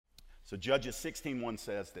So Judges 16:1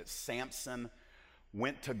 says that Samson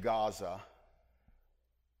went to Gaza,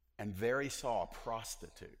 and there he saw a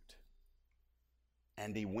prostitute,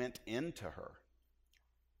 and he went into her.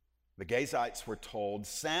 The Gazites were told,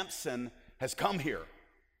 Samson has come here.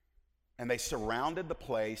 And they surrounded the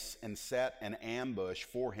place and set an ambush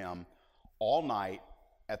for him all night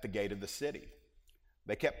at the gate of the city.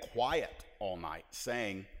 They kept quiet all night,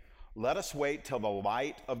 saying, let us wait till the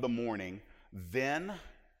light of the morning, then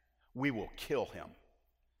we will kill him.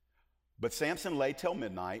 But Samson lay till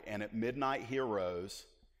midnight, and at midnight he arose,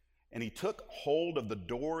 and he took hold of the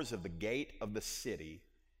doors of the gate of the city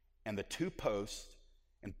and the two posts,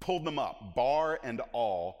 and pulled them up, bar and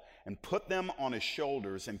all, and put them on his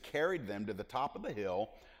shoulders, and carried them to the top of the hill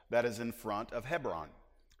that is in front of Hebron.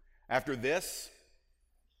 After this,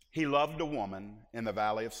 he loved a woman in the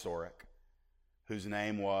valley of Sorek, whose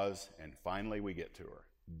name was, and finally we get to her,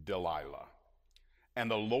 Delilah. And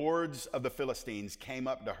the lords of the Philistines came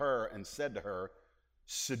up to her and said to her,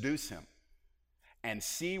 seduce him, and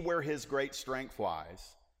see where his great strength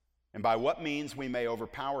lies, and by what means we may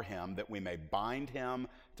overpower him, that we may bind him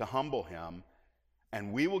to humble him,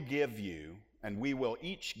 and we will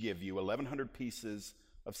each give you 1,100 pieces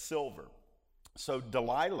of silver. So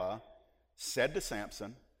Delilah said to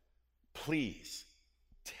Samson, please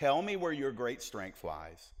tell me where your great strength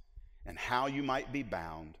lies, and how you might be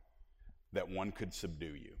bound, that one could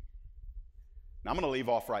subdue you. Now I'm going to leave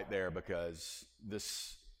off right there, because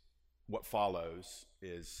what follows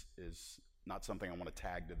is not something I want to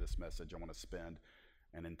tag to this message. I want to spend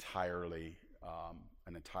an entire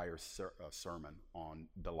sermon on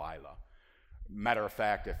Delilah. Matter of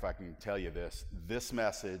fact, if I can tell you this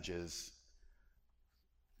message is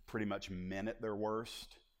pretty much men at their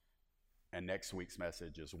worst, and next week's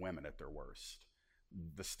message is women at their worst.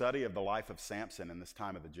 The study of the life of Samson in this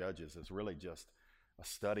time of the Judges is really just a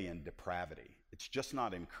study in depravity. It's just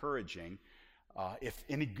not encouraging. If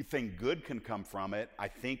anything good can come from it, I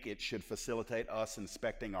think it should facilitate us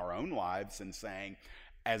inspecting our own lives and saying,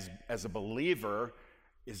 as a believer,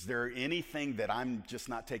 is there anything that I'm just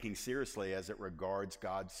not taking seriously as it regards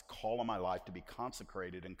God's call on my life to be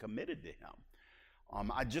consecrated and committed to him?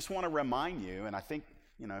 I just want to remind you, and I think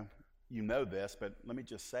you know this, but let me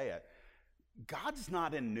just say it. God's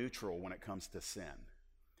not in neutral when it comes to sin.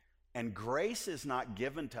 And grace is not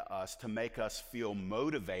given to us to make us feel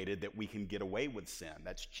motivated that we can get away with sin.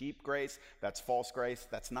 That's cheap grace, that's false grace,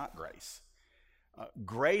 that's not grace.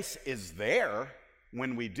 Grace is there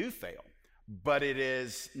when we do fail, but it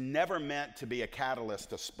is never meant to be a catalyst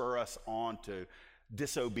to spur us on to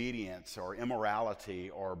disobedience or immorality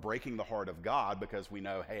or breaking the heart of God, because we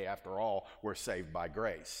know, hey, after all, we're saved by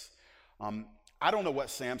grace. I don't know what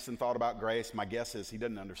Samson thought about grace. My guess is he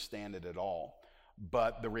didn't understand it at all.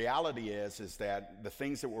 But the reality is that the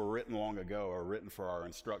things that were written long ago are written for our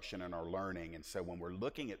instruction and our learning. And so when we're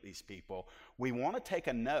looking at these people, we want to take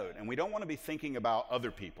a note, and we don't want to be thinking about other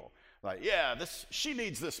people. Like, yeah, she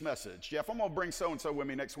needs this message. Jeff, I'm going to bring so-and-so with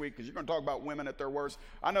me next week because you're going to talk about women at their worst.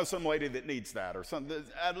 I know some lady that needs that, or something.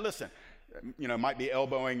 Listen, might be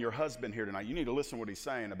elbowing your husband here tonight. You need to listen to what he's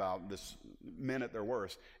saying about this men at their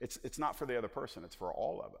worst. It's not for the other person. It's for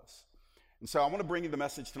all of us. And so I want to bring you the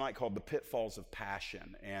message tonight called The Pitfalls of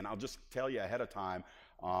Passion. And I'll just tell you ahead of time,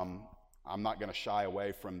 I'm not going to shy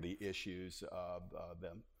away from the issues of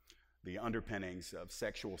the underpinnings of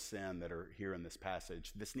sexual sin that are here in this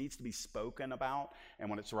passage. This needs to be spoken about, and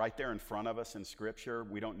when it's right there in front of us in Scripture,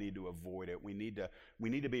 we don't need to avoid it. We need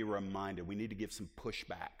to be reminded. We need to give some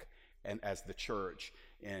pushback, and as the church,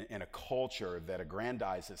 in a culture that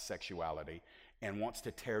aggrandizes sexuality and wants to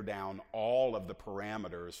tear down all of the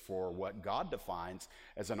parameters for what God defines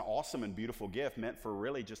as an awesome and beautiful gift meant for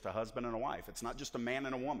really just a husband and a wife. It's not just a man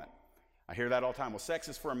and a woman. I hear that all the time. Well, sex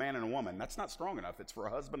is for a man and a woman. That's not strong enough. It's for a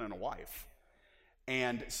husband and a wife.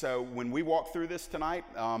 And so when we walk through this tonight,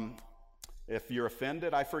 if you're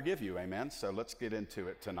offended, I forgive you. Amen. So let's get into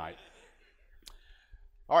it tonight.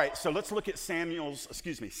 All right, so let's look at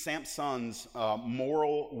Samson's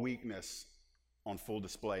moral weakness on full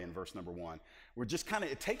display in verse number 1. We're just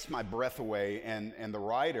it takes my breath away, and the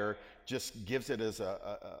writer just gives it as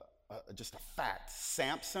just a fact.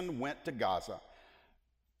 Samson went to Gaza.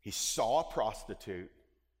 He saw a prostitute,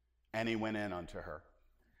 and he went in unto her.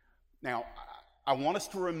 Now, I want us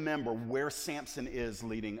to remember where Samson is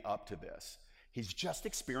leading up to this. He's just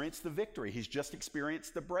experienced the victory. He's just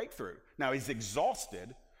experienced the breakthrough. Now, he's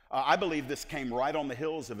exhausted. I believe this came right on the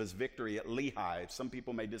heels of his victory at Lehi. Some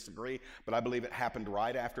people may disagree, but I believe it happened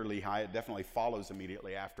right after Lehi. It definitely follows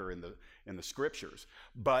immediately after in the Scriptures.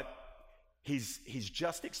 But he's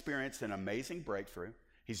just experienced an amazing breakthrough.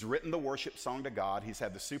 He's written the worship song to God. He's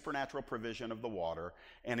had the supernatural provision of the water.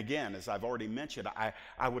 And again, as I've already mentioned,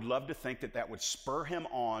 I would love to think that that would spur him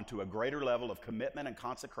on to a greater level of commitment and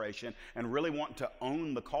consecration and really wanting to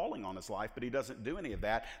own the calling on his life, but he doesn't do any of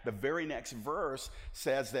that. The very next verse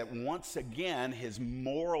says that once again, his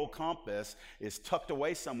moral compass is tucked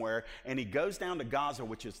away somewhere, and he goes down to Gaza,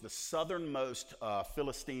 which is the southernmost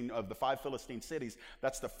Philistine of the 5 Philistine cities.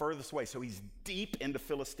 That's the furthest away. So he's deep into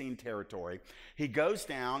Philistine territory. He goes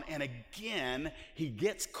down, and again, he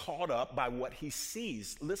gets caught up by what he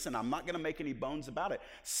sees. Listen, I'm not going to make any bones about it.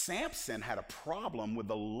 Samson had a problem with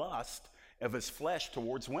the lust of his flesh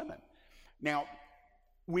towards women. Now,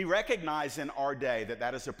 we recognize in our day that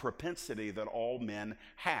that is a propensity that all men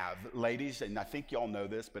have. Ladies, and I think y'all know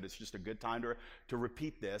this, but it's just a good time to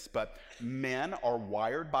repeat this, but men are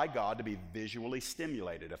wired by God to be visually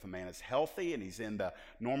stimulated. If a man is healthy and he's in the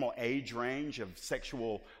normal age range of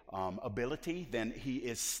sexual ability, then he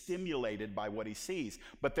is stimulated by what he sees.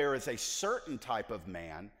 But there is a certain type of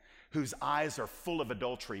man whose eyes are full of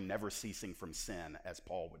adultery, never ceasing from sin, as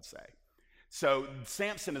Paul would say. So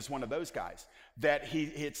Samson is one of those guys that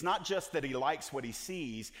it's not just that he likes what he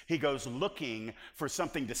sees, he goes looking for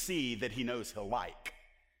something to see that he knows he'll like.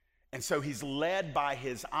 And so he's led by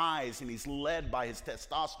his eyes, and he's led by his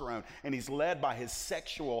testosterone, and he's led by his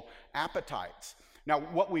sexual appetites. Now,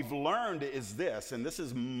 what we've learned is this, and this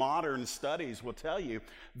is modern studies will tell you,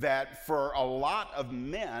 that for a lot of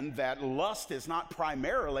men, that lust is not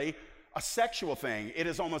primarily a sexual thing. It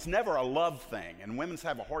is almost never a love thing. And women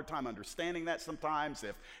have a hard time understanding that sometimes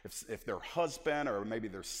if their husband or maybe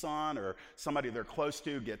their son or somebody they're close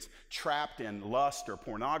to gets trapped in lust or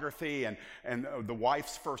pornography, and the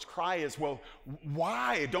wife's first cry is, well,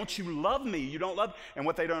 why? Don't you love me? You don't love. And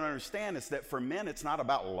what they don't understand is that for men, it's not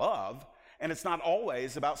about love. And it's not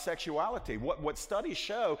always about sexuality. What studies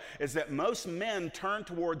show is that most men turn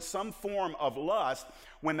towards some form of lust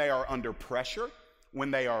when they are under pressure, when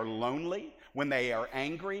they are lonely, when they are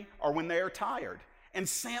angry, or when they are tired. And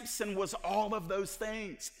Samson was all of those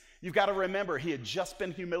things. You've got to remember, he had just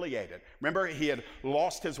been humiliated. Remember, he had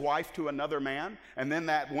lost his wife to another man, and then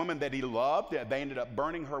that woman that he loved, they ended up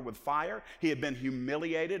burning her with fire. He had been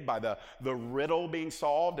humiliated by the riddle being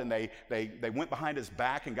solved, and they went behind his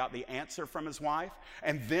back and got the answer from his wife.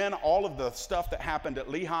 And then all of the stuff that happened at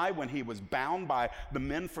Lehi when he was bound by the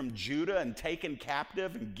men from Judah and taken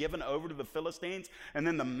captive and given over to the Philistines, and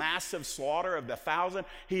then the massive slaughter of the 1,000,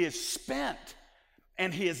 he is spent.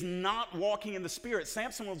 And he is not walking in the Spirit.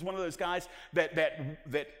 Samson was one of those guys that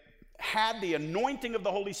had the anointing of the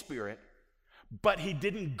Holy Spirit, but he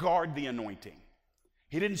didn't guard the anointing.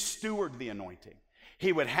 He didn't steward the anointing.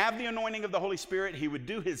 He would have the anointing of the Holy Spirit, he would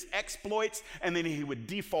do his exploits, and then he would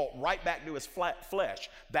default right back to his flesh.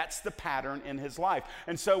 That's the pattern in his life.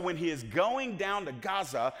 And so when he is going down to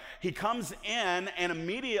Gaza, he comes in and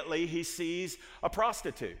immediately he sees a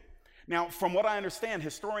prostitute. Now, from what I understand,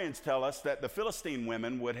 historians tell us that the Philistine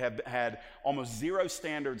women would have had almost zero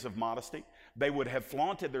standards of modesty. They would have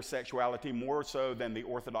flaunted their sexuality more so than the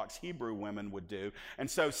Orthodox Hebrew women would do. And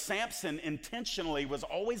so Samson intentionally was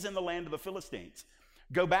always in the land of the Philistines.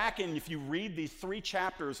 Go back, and if you read these 3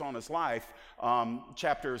 chapters on his life,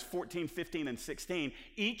 chapters 14, 15, and 16,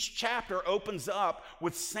 each chapter opens up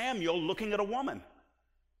with Samuel looking at a woman.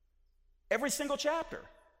 Every single chapter.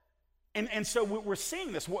 And so we're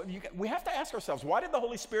seeing this. We have to ask ourselves, why did the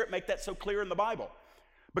Holy Spirit make that so clear in the Bible?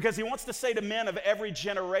 Because he wants to say to men of every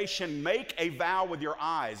generation, make a vow with your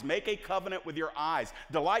eyes, make a covenant with your eyes,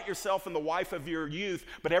 delight yourself in the wife of your youth,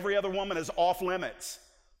 but every other woman is off limits.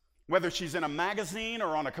 Whether she's in a magazine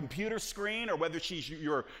or on a computer screen, or whether she's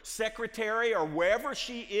your secretary or wherever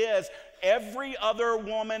she is, every other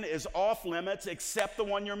woman is off limits except the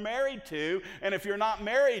one you're married to. And if you're not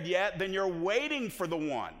married yet, then you're waiting for the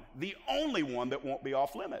one, the only one that won't be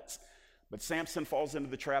off limits. But Samson falls into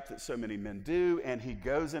the trap that so many men do, and he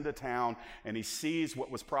goes into town and he sees what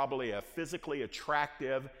was probably a physically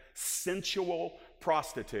attractive, sensual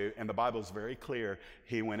prostitute, and the Bible's very clear,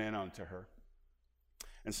 he went in onto her.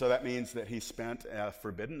 And so that means that he spent a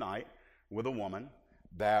forbidden night with a woman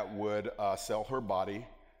that would sell her body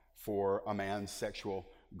for a man's sexual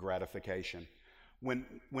gratification. When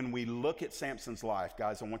we look at Samson's life,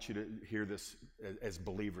 guys, I want you to hear this as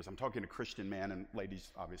believers. I'm talking to Christian men, and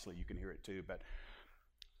ladies, obviously you can hear it too, but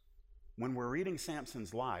when we're reading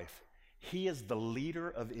Samson's life, he is the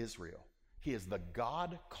leader of Israel. He is the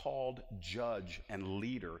God-called judge and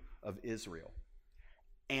leader of Israel.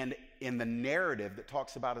 And in the narrative that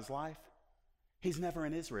talks about his life, he's never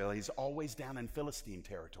in Israel. He's always down in Philistine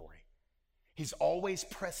territory. He's always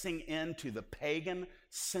pressing into the pagan,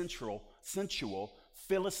 sensual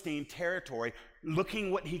Philistine territory,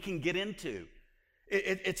 looking what he can get into.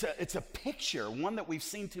 It's a picture, one that we've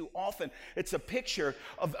seen too often. It's a picture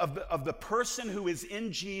of the person who is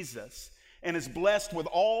in Jesus and is blessed with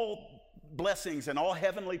all blessings in all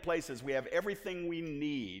heavenly places. We have everything we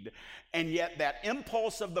need, and yet that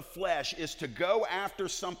impulse of the flesh is to go after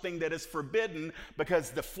something that is forbidden,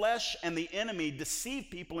 because the flesh and the enemy deceive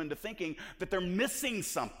people into thinking that they're missing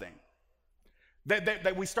something.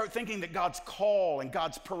 That we start thinking that God's call and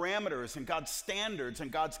God's parameters and God's standards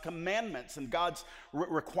and God's commandments and God's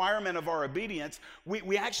requirement of our obedience,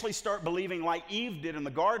 we actually start believing, like Eve did in the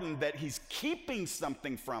garden, that he's keeping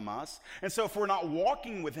something from us. And so if we're not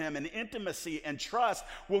walking with him in intimacy and trust,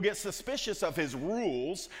 we'll get suspicious of his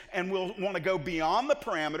rules, and we'll want to go beyond the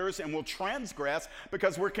parameters, and we'll transgress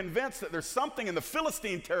because we're convinced that there's something in the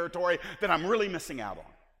Philistine territory that I'm really missing out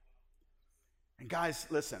on. And guys,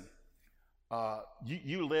 listen.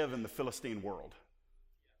 You live in the Philistine world.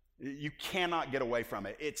 You cannot get away from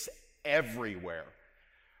it. It's everywhere.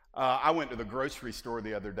 I went to the grocery store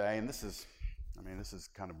the other day, and this has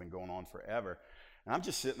kind of been going on forever. And I'm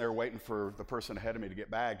just sitting there waiting for the person ahead of me to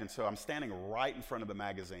get bagged, and so I'm standing right in front of the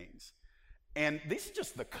magazines. And these are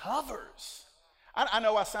just the covers. I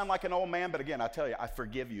know I sound like an old man, but again, I tell you, I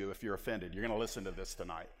forgive you if you're offended. You're going to listen to this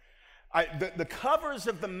tonight. The covers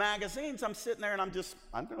of the magazines, I'm sitting there and I'm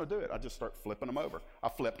going to do it. I just start flipping them over. I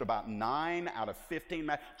flipped about 9 out of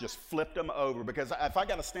 15, just flipped them over, because if I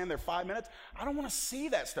got to stand there 5 minutes, I don't want to see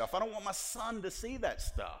that stuff. I don't want my son to see that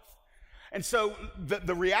stuff. And so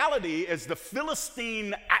the reality is the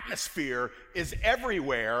Philistine atmosphere is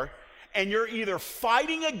everywhere, and you're either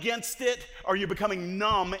fighting against it or you're becoming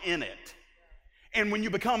numb in it. And when you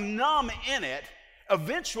become numb in it,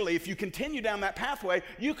 eventually, if you continue down that pathway,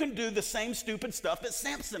 you can do the same stupid stuff that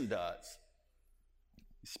Samson does.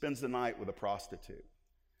 He spends the night with a prostitute.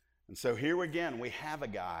 And so here again, we have a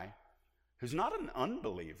guy who's not an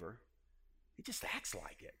unbeliever. He just acts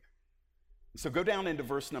like it. So go down into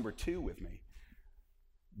verse number 2 with me,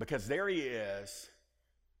 because there he is.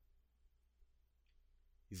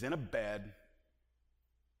 He's in a bed.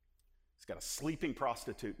 He's got a sleeping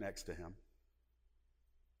prostitute next to him.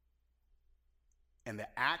 And the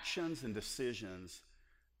actions and decisions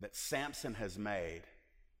that Samson has made,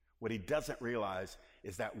 what he doesn't realize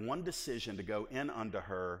is that one decision to go in unto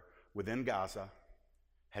her within Gaza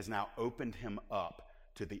has now opened him up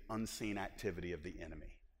to the unseen activity of the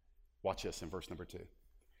enemy. Watch this in verse number 2.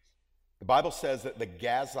 The Bible says that the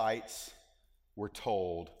Gazites were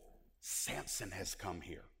told, Samson has come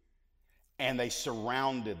here. And they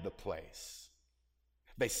surrounded the place.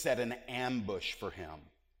 They set an ambush for him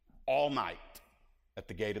all night at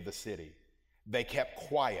the gate of the city. They kept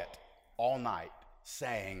quiet all night,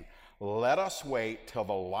 saying, let us wait till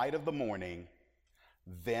the light of the morning,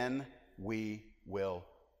 then we will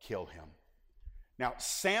kill him. Now,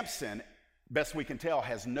 Samson, best we can tell,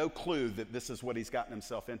 has no clue that this is what he's gotten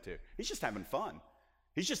himself into. He's just having fun.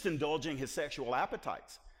 He's just indulging his sexual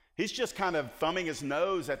appetites. He's just kind of thumbing his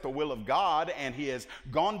nose at the will of God, and he has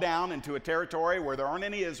gone down into a territory where there aren't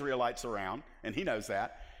any Israelites around, and he knows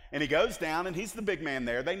that. And he goes down, and he's the big man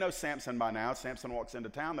there. They know Samson by now. Samson walks into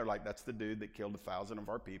town. They're like, that's the dude that killed 1,000 of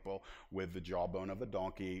our people with the jawbone of a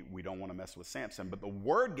donkey. We don't want to mess with Samson. But the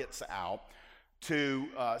word gets out to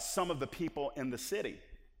some of the people in the city.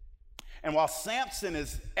 And while Samson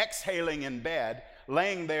is exhaling in bed,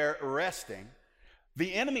 laying there resting,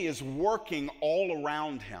 the enemy is working all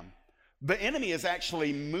around him. The enemy is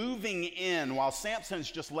actually moving in while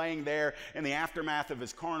Samson's just laying there in the aftermath of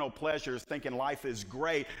his carnal pleasures, thinking life is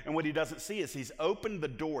great. And what he doesn't see is he's opened the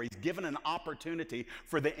door. He's given an opportunity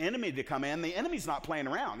for the enemy to come in. The enemy's not playing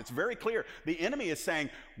around. It's very clear. The enemy is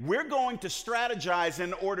saying, we're going to strategize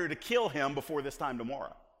in order to kill him before this time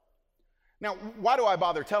tomorrow. Now, why do I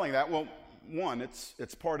bother telling that? Well, one,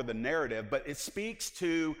 it's part of the narrative, but it speaks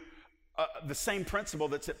to the same principle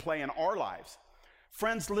that's at play in our lives.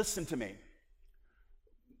 Friends, listen to me.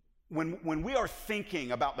 When we are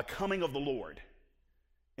thinking about the coming of the Lord,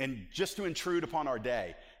 and just to intrude upon our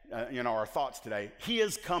day, our thoughts today, he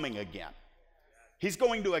is coming again. He's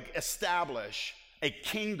going to establish a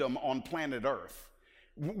kingdom on planet Earth.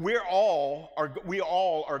 We all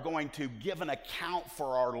are going to give an account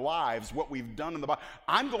for our lives, what we've done in the Bible.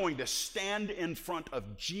 I'm going to stand in front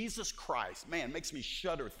of Jesus Christ. Man, it makes me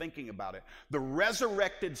shudder thinking about it. The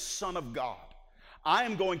resurrected Son of God. I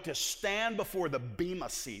am going to stand before the bema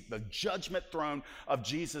seat, the judgment throne of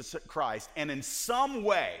Jesus Christ, and in some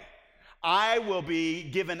way, I will be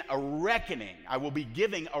given a reckoning. I will be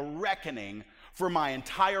giving a reckoning for my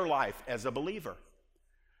entire life as a believer.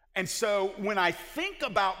 And so when I think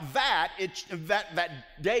about that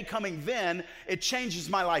day coming then, it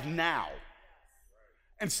changes my life now.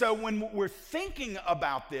 And so when we're thinking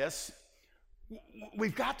about this,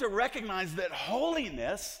 we've got to recognize that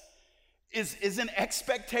holiness is an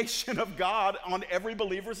expectation of God on every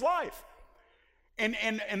believer's life. And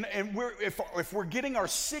if we're getting our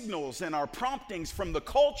signals and our promptings from the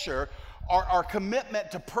culture, our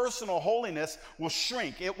commitment to personal holiness will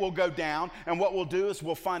shrink. It will go down. And what we'll do is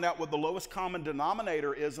we'll find out what the lowest common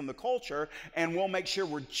denominator is in the culture, and we'll make sure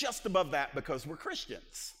we're just above that because we're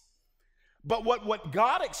Christians. But what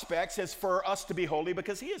God expects is for us to be holy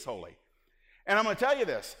because he is holy. And I'm going to tell you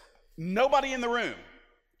this. Nobody in the room,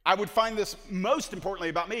 I would find this most importantly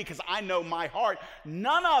about me because I know my heart,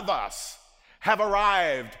 none of us have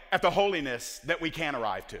arrived at the holiness that we can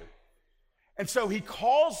arrive to. And so he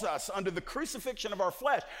calls us under the crucifixion of our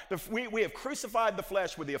flesh. We have crucified the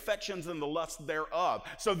flesh with the affections and the lust thereof.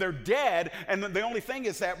 So they're dead, and the only thing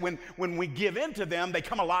is that when we give in to them, they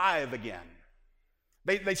come alive again.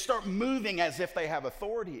 They start moving as if they have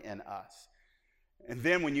authority in us. And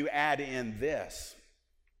then when you add in this,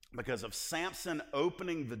 because of Samson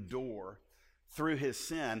opening the door through his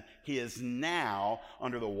sin, he is now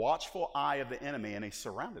under the watchful eye of the enemy, and he's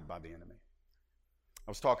surrounded by the enemy. I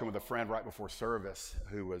was talking with a friend right before service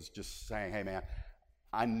who was just saying, hey man,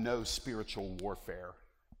 I know spiritual warfare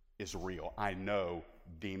is real. I know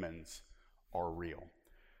demons are real.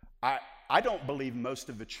 I don't believe most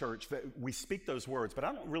of the church, that we speak those words, but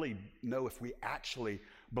I don't really know if we actually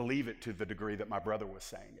believe it to the degree that my brother was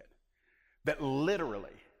saying it. That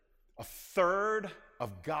literally a third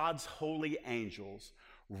of God's holy angels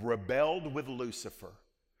rebelled with Lucifer,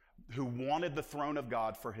 who wanted the throne of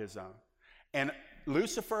God for his own. And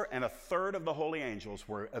Lucifer and a third of the holy angels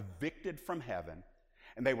were evicted from heaven,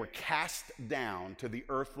 and they were cast down to the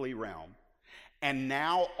earthly realm. And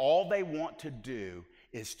now all they want to do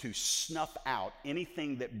is to snuff out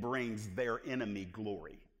anything that brings their enemy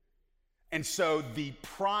glory. And so the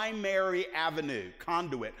primary avenue,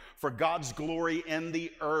 conduit for God's glory in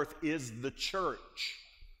the earth is the church.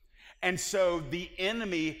 And so the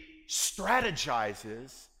enemy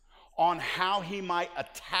strategizes on how he might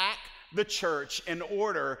attack the church in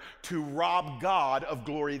order to rob God of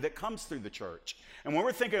glory that comes through the church. And when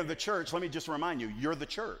we're thinking of the church, let me just remind you, you're the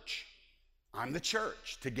church. I'm the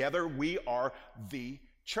church. Together we are the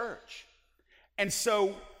church. And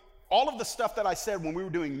so all of the stuff that I said when we were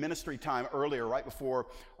doing ministry time earlier, right before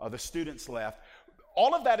the students left,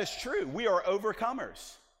 all of that is true. We are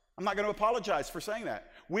overcomers. I'm not going to apologize for saying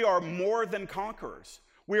that. We are more than conquerors.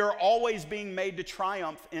 We are always being made to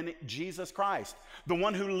triumph in Jesus Christ. The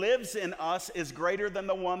one who lives in us is greater than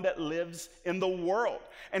the one that lives in the world.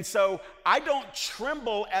 And so I don't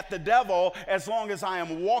tremble at the devil as long as I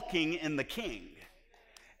am walking in the King.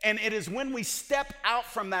 And it is when we step out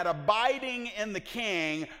from that abiding in the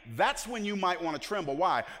King, that's when you might want to tremble.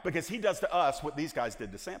 Why? Because he does to us what these guys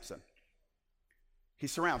did to Samson. He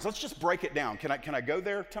surrounds. Let's just break it down. Can I go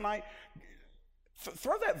there tonight?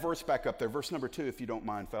 Throw that verse back up there, verse number 2, if you don't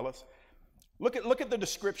mind, fellas. Look at the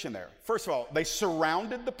description there. First of all, they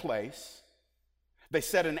surrounded the place. They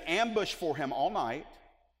set an ambush for him all night.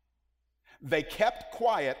 They kept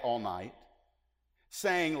quiet all night,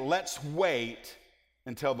 saying, let's wait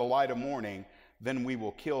until the light of morning, then we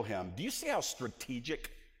will kill him. Do you see how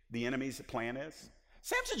strategic the enemy's plan is?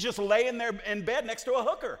 Samson's just laying there in bed next to a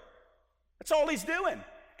hooker. That's all he's doing.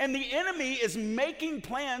 And the enemy is making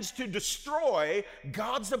plans to destroy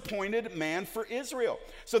God's appointed man for Israel.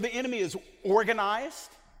 So the enemy is organized.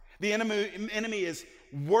 The enemy is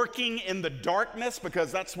working in the darkness,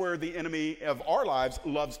 because that's where the enemy of our lives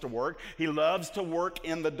loves to work. He loves to work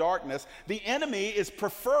in the darkness. The enemy is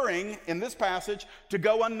preferring, in this passage, to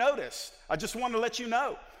go unnoticed. I just want to let you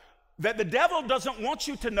know that the devil doesn't want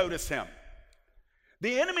you to notice him.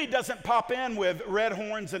 The enemy doesn't pop in with red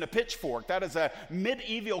horns and a pitchfork. That is a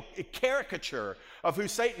medieval caricature of who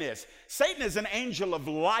Satan is. Satan is an angel of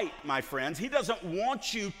light, my friends. He doesn't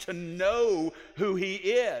want you to know who he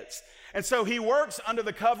is. And so he works under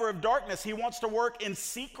the cover of darkness. He wants to work in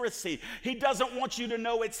secrecy. He doesn't want you to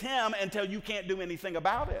know it's him until you can't do anything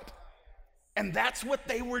about it. And that's what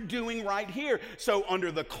they were doing right here. So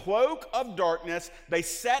under the cloak of darkness, they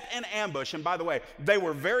set an ambush. And by the way, they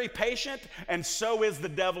were very patient, and so is the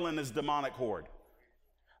devil and his demonic horde.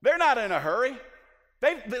 They're not in a hurry.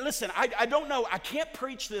 Listen, I don't know. I can't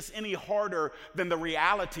preach this any harder than the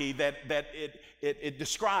reality that it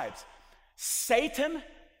describes. Satan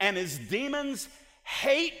and his demons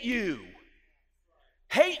hate you.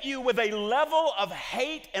 Hate you with a level of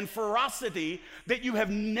hate and ferocity that you have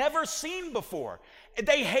never seen before.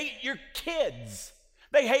 They hate your kids.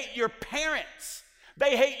 They hate your parents.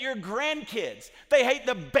 They hate your grandkids. They hate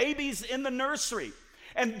the babies in the nursery.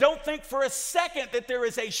 And don't think for a second that there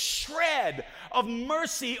is a shred of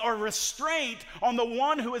mercy or restraint on the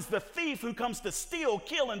one who is the thief who comes to steal,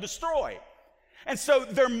 kill, and destroy. And so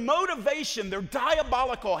their motivation, their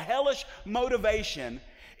diabolical, hellish motivation,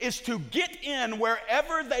 is to get in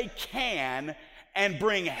wherever they can and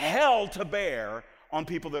bring hell to bear on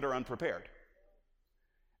people that are unprepared.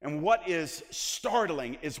 And what is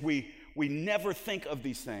startling is we never think of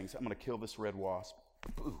these things. I'm going to kill this red wasp.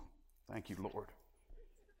 Ooh, thank you, Lord.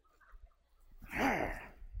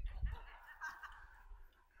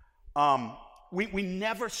 We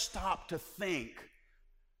never stop to think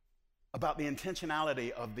about the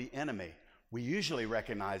intentionality of the enemy. We usually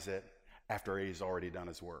recognize it after he's already done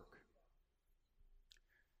his work.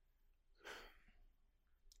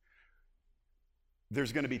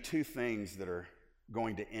 There's going to be two things that are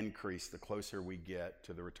going to increase the closer we get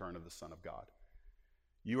to the return of the Son of God.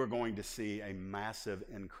 You are going to see a massive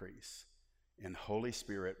increase in Holy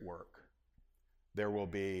Spirit work. There will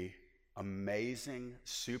be amazing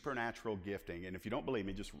supernatural gifting. And if you don't believe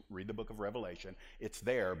me, just read the book of Revelation. It's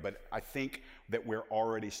there, but I think that we're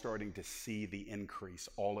already starting to see the increase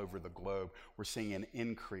all over the globe. We're seeing an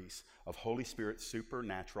increase of Holy Spirit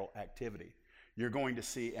supernatural activity. You're going to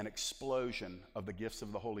see an explosion of the gifts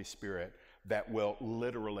of the Holy Spirit that will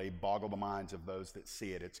literally boggle the minds of those that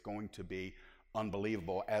see it. It's going to be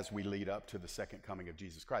unbelievable as we lead up to the second coming of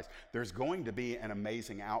Jesus Christ. There's going to be an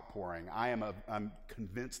amazing outpouring. I'm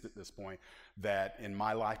convinced at this point that in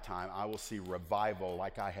my lifetime I will see revival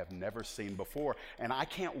like I have never seen before, and I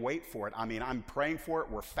can't wait for it. I mean, I'm praying for it,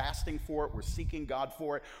 we're fasting for it, we're seeking God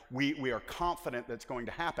for it. We are confident that's going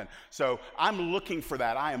to happen. So I'm looking for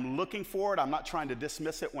that. I am looking for it. I'm not trying to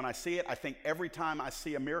dismiss it when I see it. I think every time I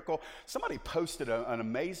see a miracle, somebody posted an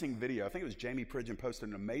amazing video. I think it was Jamie Pridgeon posted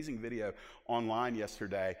an amazing video online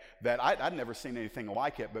yesterday that I'd never seen anything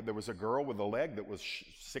like it, but there was a girl with a leg that was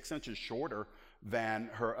 6 inches shorter than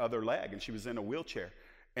her other leg, and she was in a wheelchair.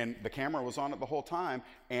 And the camera was on it the whole time,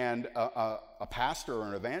 and a pastor or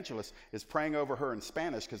an evangelist is praying over her in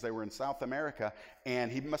Spanish because they were in South America, and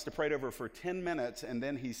he must have prayed over her for 10 minutes, and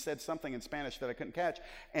then he said something in Spanish that I couldn't catch,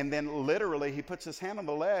 and then literally he puts his hand on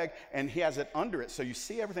the leg, and he has it under it, so you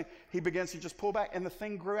see everything. He begins to just pull back, and the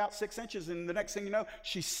thing grew out 6 inches, and the next thing you know,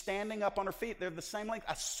 she's standing up on her feet. They're the same length.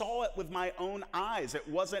 I saw it with my own eyes. It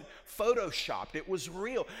wasn't photoshopped. It was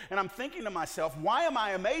real. And I'm thinking to myself, why am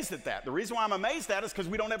I amazed at that? The reason why I'm amazed at it is because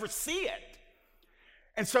we don't ever see it.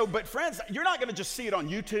 And so, but friends, you're not going to just see it on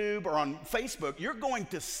YouTube or on Facebook. You're going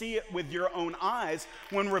to see it with your own eyes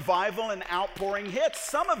when revival and outpouring hits.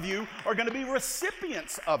 Some of you are going to be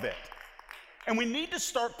recipients of it. And we need to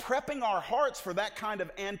start prepping our hearts for that kind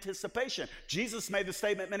of anticipation. Jesus made the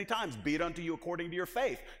statement many times, be it unto you according to your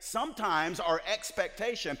faith. Sometimes our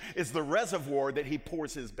expectation is the reservoir that he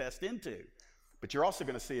pours his best into. But you're also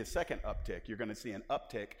going to see a second uptick. You're going to see an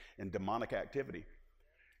uptick in demonic activity.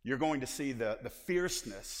 You're going to see the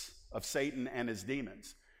fierceness of Satan and his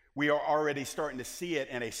demons. We are already starting to see it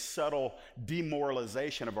in a subtle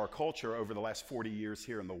demoralization of our culture over the last 40 years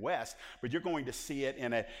here in the West, but you're going to see it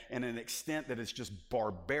in an extent that is just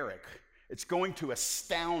barbaric. It's going to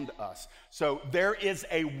astound us. So there is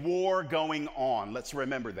a war going on. Let's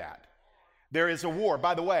remember that. There is a war.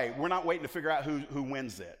 By the way, we're not waiting to figure out who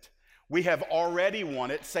wins it. We have already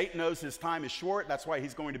won it. Satan knows his time is short. That's why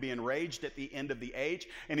he's going to be enraged at the end of the age.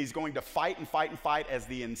 And he's going to fight and fight and fight as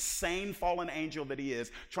the insane fallen angel that he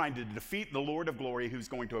is, trying to defeat the Lord of glory, who's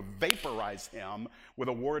going to vaporize him with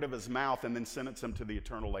a word of his mouth and then sentence him to the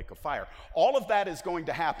eternal lake of fire. All of that is going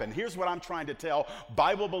to happen. Here's what I'm trying to tell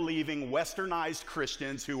Bible-believing, westernized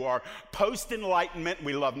Christians who are post-enlightenment.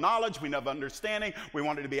 We love knowledge. We love understanding. We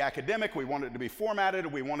want it to be academic. We want it to be formatted.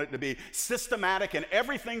 We want it to be systematic in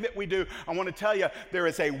everything that we do. I want to tell you, there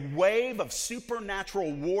is a wave of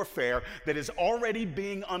supernatural warfare that is already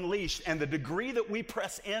being unleashed, and the degree that we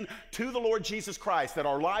press in to the Lord Jesus Christ, that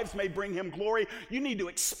our lives may bring him glory, you need to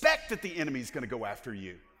expect that the enemy is going to go after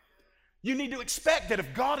you. You need to expect that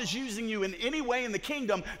if God is using you in any way in the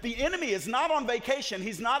kingdom, the enemy is not on vacation.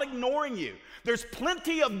 He's not ignoring you. There's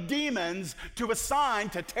plenty of demons to assign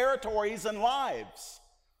to territories and lives.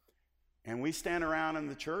 And we stand around in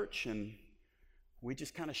the church and we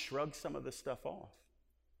just kind of shrug some of this stuff off.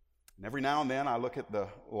 And every now and then I look at the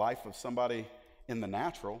life of somebody in the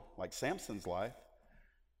natural, like Samson's life,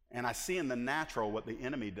 and I see in the natural what the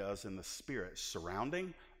enemy does in the spirit,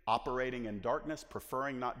 surrounding, operating in darkness,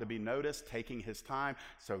 preferring not to be noticed, taking his time,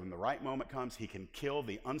 so when the right moment comes, he can kill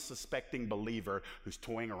the unsuspecting believer who's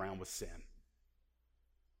toying around with sin.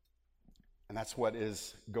 And that's what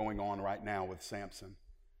is going on right now with Samson.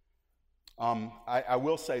 I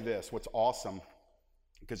will say this, what's awesome,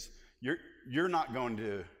 because You're, you're not going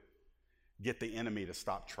to get the enemy to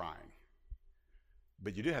stop trying,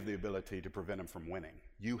 but you do have the ability to prevent him from winning.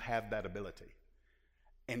 You have that ability.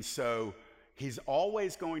 And so he's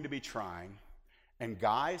always going to be trying. And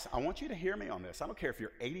guys, I want you to hear me on this. I don't care if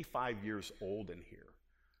you're 85 years old in here.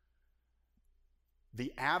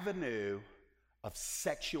 The avenue of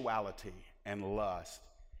sexuality and lust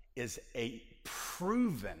is a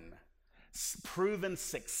proven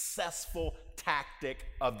successful tactic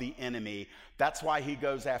of the enemy. That's why he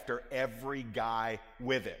goes after every guy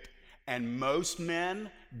with it. And most men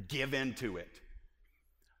give into it.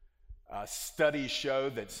 Studies show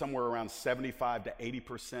that somewhere around 75 to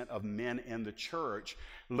 80% of men in the church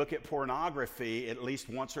look at pornography at least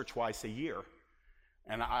once or twice a year.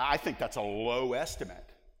 And I think that's a low estimate.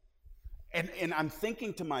 And I'm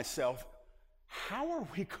thinking to myself, how are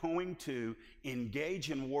we going to engage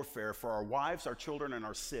in warfare for our wives, our children, and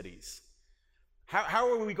our cities? How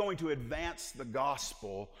are we going to advance the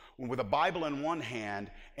gospel with a Bible in one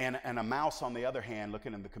hand and a mouse on the other hand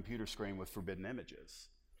looking at the computer screen with forbidden images?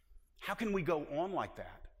 How can we go on like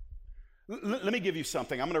that? Let me give you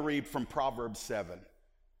something. I'm going to read from Proverbs 7.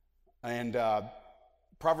 And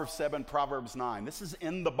Proverbs 7, Proverbs 9. This is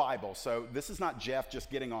in the Bible, so this is not Jeff just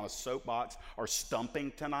getting on a soapbox or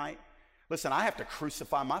stumping tonight. Listen, I have to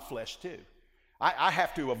crucify my flesh too. I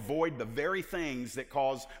have to avoid the very things that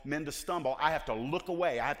cause men to stumble. I have to look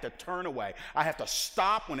away. I have to turn away. I have to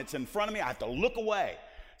stop when it's in front of me. I have to look away.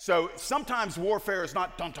 So sometimes warfare is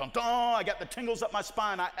not dun, dun, dun. I got the tingles up my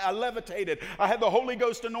spine. I levitated. I had the Holy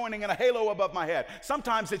Ghost anointing and a halo above my head.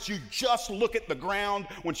 Sometimes it's you just look at the ground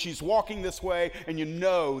when she's walking this way and you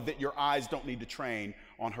know that your eyes don't need to train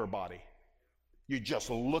on her body. You just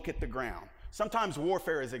look at the ground. Sometimes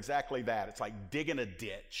warfare is exactly that. It's like digging a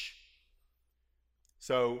ditch.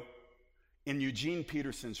 So in Eugene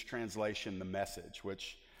Peterson's translation, The Message,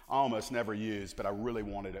 which I almost never use, but I really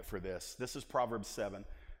wanted it for this. This is Proverbs 7,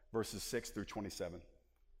 verses 6 through 27.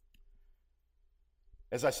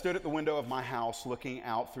 As I stood at the window of my house looking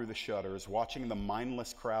out through the shutters, watching the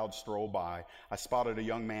mindless crowd stroll by, I spotted a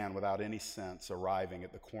young man without any sense arriving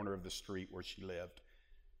at the corner of the street where she lived,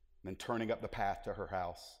 then turning up the path to her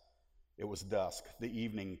house. It was dusk, the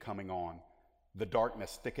evening coming on, the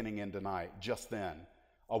darkness thickening into night. Just then,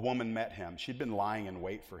 a woman met him. She'd been lying in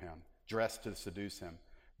wait for him, dressed to seduce him.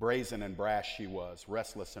 Brazen and brash she was,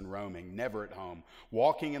 restless and roaming, never at home,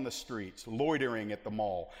 walking in the streets, loitering at the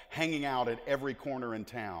mall, hanging out at every corner in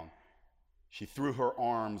town. She threw her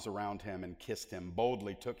arms around him and kissed him,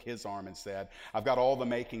 boldly took his arm and said, "I've got all the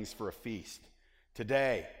makings for a feast.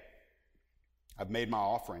 Today, I've made my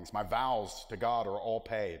offerings. My vows to God are all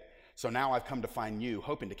paid. So now I've come to find you,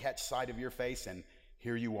 hoping to catch sight of your face, and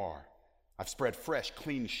here you are. I've spread fresh,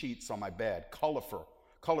 clean sheets on my bed,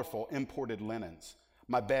 colorful imported linens.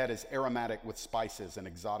 My bed is aromatic with spices and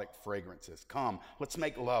exotic fragrances. Come, let's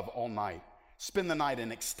make love all night. Spend the night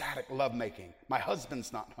in ecstatic lovemaking. My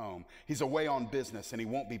husband's not home. He's away on business, and he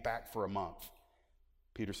won't be back for a month."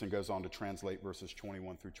 Peterson goes on to translate verses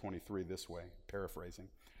 21 through 23 this way, paraphrasing.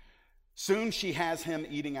 "Soon she has him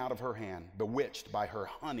eating out of her hand, bewitched by her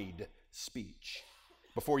honeyed speech.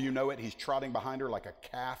 Before you know it, he's trotting behind her like a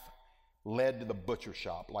calf led to the butcher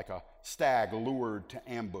shop, like a stag lured to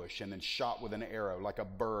ambush and then shot with an arrow, like a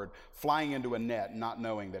bird flying into a net, not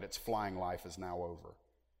knowing that its flying life is now over.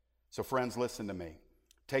 So friends, listen to me.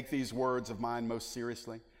 Take these words of mine most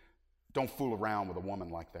seriously. Don't fool around with a woman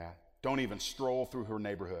like that. Don't even stroll through her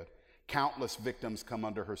neighborhood. Countless victims come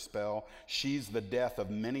under her spell. She's the death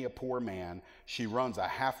of many a poor man. She runs a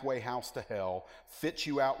halfway house to hell, fits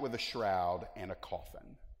you out with a shroud and a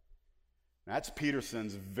coffin." That's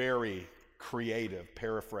Peterson's very creative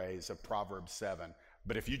paraphrase of Proverbs 7.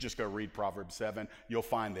 But if you just go read Proverbs 7, you'll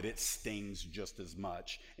find that it stings just as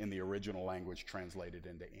much in the original language translated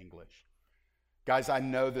into English. Guys, I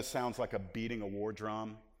know this sounds like a beating a war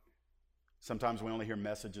drum. Sometimes we only hear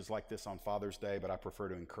messages like this on Father's Day, but I prefer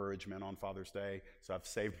to encourage men on Father's Day. So I've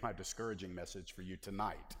saved my discouraging message for you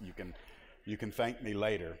tonight. You can thank me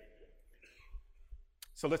later.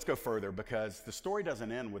 So let's go further, because the story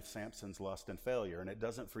doesn't end with Samson's lust and failure, and it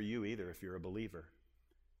doesn't for you either if you're a believer.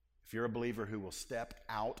 If you're a believer who will step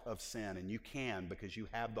out of sin, and you can because you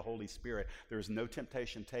have the Holy Spirit, there is no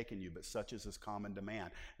temptation taken you, but such is his common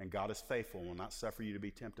demand. And God is faithful and will not suffer you to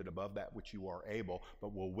be tempted above that which you are able,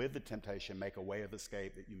 but will with the temptation make a way of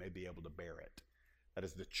escape that you may be able to bear it. That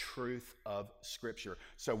is the truth of Scripture.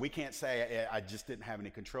 So we can't say, I just didn't have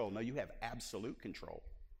any control. No, you have absolute control.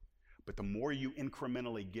 But the more you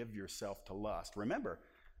incrementally give yourself to lust, remember,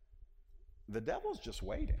 the devil's just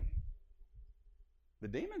waiting. The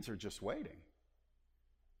demons are just waiting.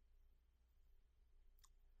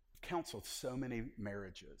 counseled so many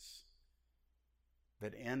marriages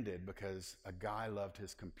that ended because a guy loved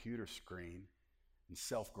his computer screen and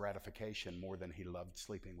self-gratification more than he loved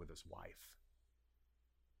sleeping with his wife.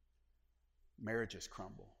 Marriages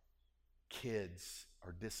crumble. Kids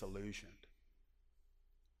are disillusioned.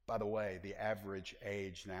 By the way, the average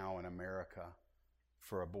age now in America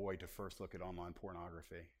for a boy to first look at online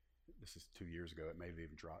pornography, this is 2 years ago, it may have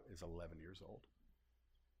even dropped, is 11 years old.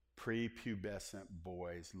 Prepubescent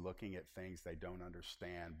boys looking at things they don't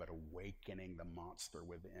understand, but awakening the monster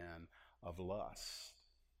within of lust.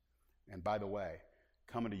 And by the way,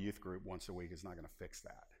 coming to youth group once a week is not going to fix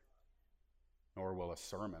that, nor will a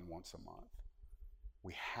sermon once a month.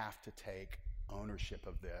 We have to take ownership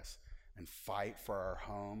of this and fight for our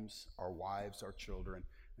homes, our wives, our children,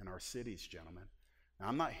 and our cities, gentlemen. Now,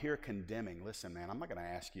 I'm not here condemning. Listen, man, I'm not going to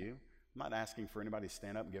ask you. I'm not asking for anybody to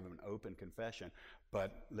stand up and give an open confession.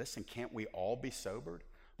 But listen, can't we all be sobered?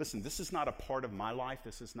 Listen, this is not a part of my life.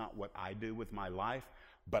 This is not what I do with my life.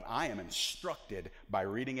 But I am instructed by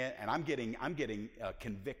reading it, and I'm getting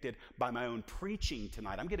convicted by my own preaching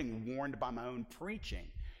tonight. I'm getting warned by my own preaching.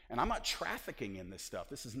 And I'm not trafficking in this stuff.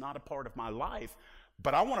 This is not a part of my life.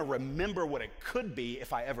 But I want to remember what it could be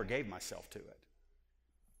if I ever gave myself to it.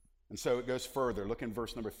 And so it goes further. Look in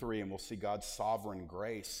verse number 3, and we'll see God's sovereign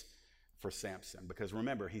grace for Samson. Because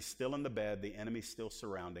remember, he's still in the bed. The enemy's still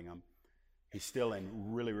surrounding him. He's still in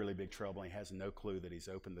really, really big trouble. He has no clue that he's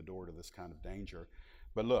opened the door to this kind of danger.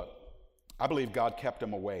 But look, I believe God kept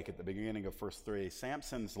him awake at the beginning of verse 3.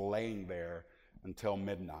 Samson's laying there until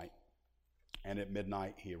midnight. And at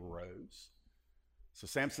midnight, he arose. So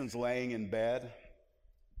Samson's laying in bed.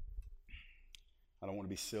 I don't want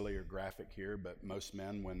to be silly or graphic here, but most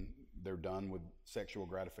men, when they're done with sexual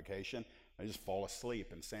gratification, they just fall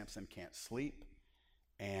asleep. And Samson can't sleep.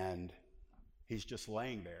 And he's just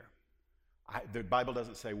laying there. The Bible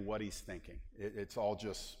doesn't say what he's thinking. It's all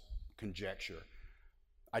just conjecture.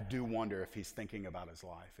 I do wonder if he's thinking about his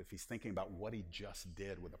life, if he's thinking about what he just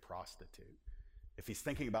did with a prostitute, if he's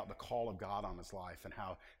thinking about the call of God on his life and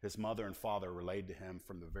how his mother and father relayed to him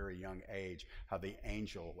from the very young age, how the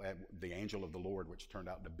angel of the Lord, which turned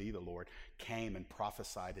out to be the Lord, came and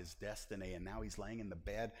prophesied his destiny, and now he's laying in the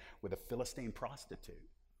bed with a Philistine prostitute.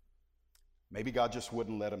 Maybe God just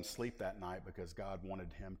wouldn't let him sleep that night because God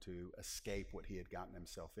wanted him to escape what he had gotten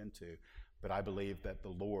himself into. But I believe that the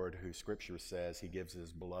Lord, who Scripture says he gives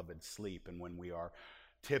his beloved sleep, and when we are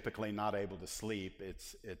typically not able to sleep,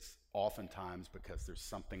 it's oftentimes because there's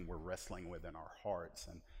something we're wrestling with in our hearts.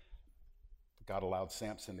 And God allowed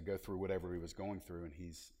Samson to go through whatever he was going through, and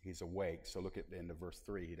he's awake. So look at the end of verse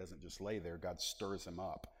 3. He doesn't just lay there. God stirs him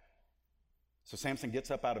up. So Samson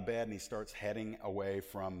gets up out of bed, and he starts heading away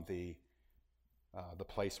from the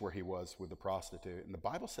place where he was with the prostitute. And the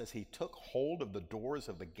Bible says he took hold of the doors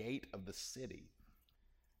of the gate of the city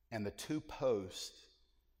and the two posts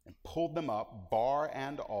and pulled them up, bar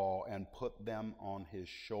and all, and put them on his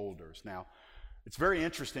shoulders. Now, it's very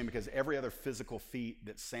interesting because every other physical feat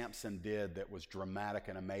that Samson did that was dramatic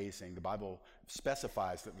and amazing, the Bible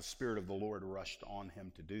specifies that the Spirit of the Lord rushed on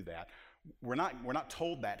him to do that. We're not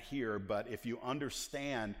told that here, but if you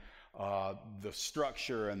understand the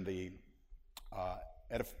structure and the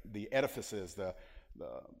edifices, the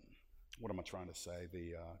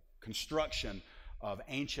construction of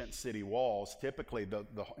ancient city walls, typically the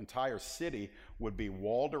entire city would be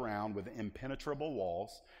walled around with impenetrable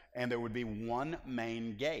walls, and there would be one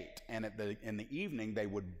main gate. And in the evening, they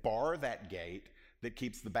would bar that gate that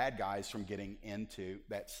keeps the bad guys from getting into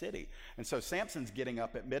that city. And so Samson's getting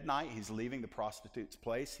up at midnight. He's leaving the prostitute's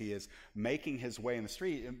place. He is making his way in the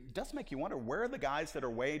street. It does make you wonder, where are the guys that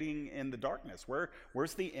are waiting in the darkness?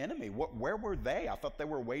 Where's the enemy? Where were they? I thought they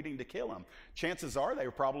were waiting to kill him. Chances are they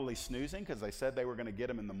were probably snoozing because they said they were going to get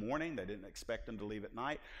him in the morning. They didn't expect him to leave at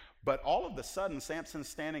night. But all of a sudden, Samson's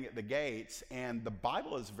standing at the gates, and the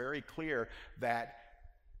Bible is very clear that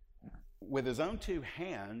with his own two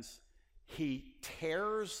hands, he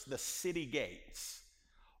tears the city gates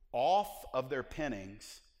off of their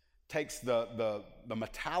pinnings, takes the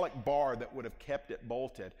metallic bar that would have kept it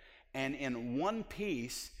bolted, and in one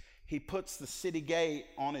piece, he puts the city gate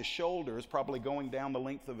on his shoulders, probably going down the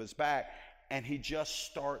length of his back, and he just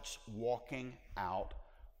starts walking out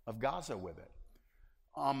of Gaza with it.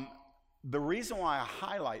 The reason why I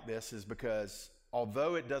highlight this is because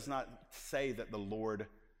although it does not say that the Lord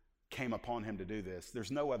came upon him to do this,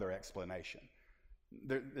 there's no other explanation.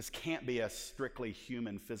 This can't be a strictly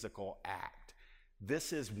human physical act.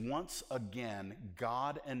 This is once again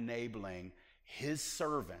God enabling his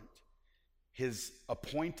servant, his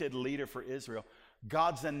appointed leader for Israel.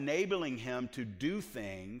 God's enabling him to do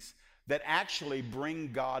things that actually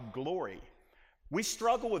bring God glory. We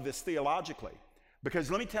struggle with this theologically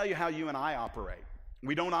because let me tell you how you and I operate.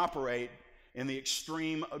 We don't operate in the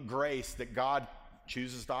extreme grace that God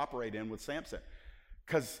chooses to operate in with Samson.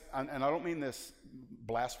 Because, and I don't mean this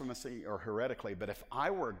blasphemously or heretically, but if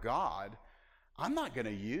I were God, I'm not going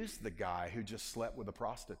to use the guy who just slept with a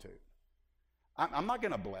prostitute. I'm not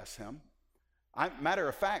going to bless him. Matter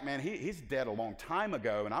of fact, man, he's dead a long time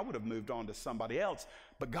ago, and I would have moved on to somebody else.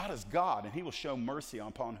 But God is God, and he will show mercy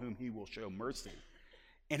upon whom he will show mercy.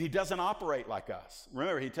 And he doesn't operate like us.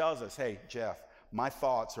 Remember, he tells us, hey, Jeff, my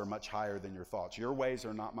thoughts are much higher than your thoughts. Your ways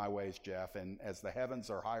are not my ways, Jeff. And as the heavens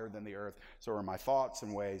are higher than the earth, so are my thoughts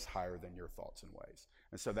and ways higher than your thoughts and ways.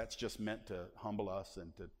 And so that's just meant to humble us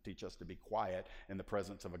and to teach us to be quiet in the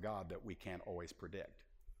presence of a God that we can't always predict.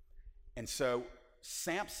 And so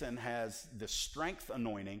Samson has the strength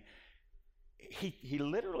anointing. He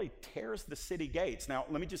literally tears the city gates. Now,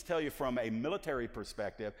 let me just tell you from a military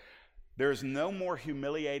perspective, there's no more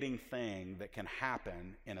humiliating thing that can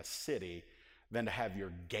happen in a city than to have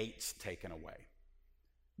your gates taken away.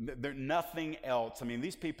 There's nothing else. I mean,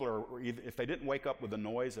 these people are, if they didn't wake up with the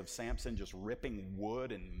noise of Samson just ripping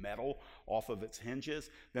wood and metal off of its hinges,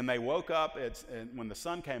 then they woke up when the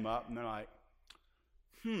sun came up and they're like,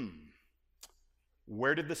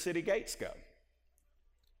 where did the city gates go?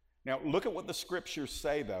 Now, look at what the scriptures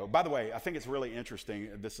say, though. By the way, I think it's really interesting.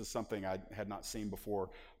 This is something I had not seen before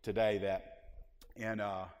today, that in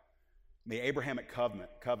the Abrahamic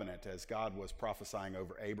covenant, as God was prophesying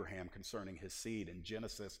over Abraham concerning his seed in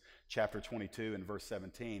Genesis chapter 22 and verse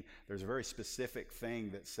 17, there's a very specific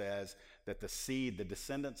thing that says that the seed, the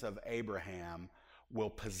descendants of Abraham,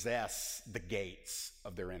 will possess the gates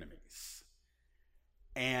of their enemies.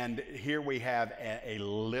 And here we have a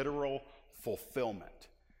literal fulfillment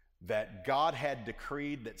that God had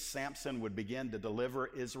decreed that Samson would begin to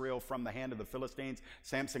deliver Israel from the hand of the Philistines.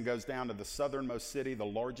 Samson goes down to the southernmost city, the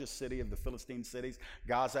largest city of the Philistine cities,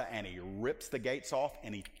 Gaza, and he rips the gates off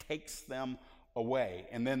and he takes them away.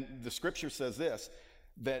 And then the scripture says this,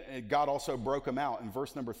 that God also broke them out. In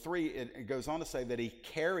verse number 3, it goes on to say that he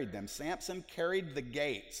carried them. Samson carried the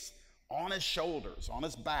gates on his shoulders, on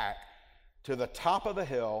his back, to the top of the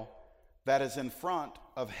hill that is in front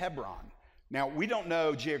of Hebron. Now, we don't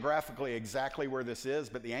know geographically exactly where this is,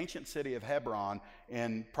 but the ancient city of Hebron,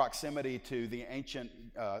 in proximity to the ancient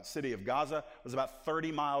city of Gaza, was about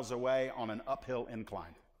 30 miles away on an uphill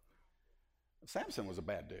incline. Samson was a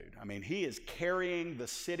bad dude. I mean, he is carrying the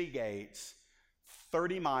city gates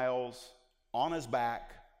 30 miles on his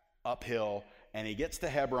back uphill, and he gets to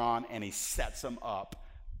Hebron and he sets them up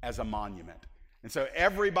as a monument. And so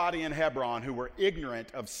everybody in Hebron who were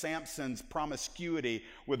ignorant of Samson's promiscuity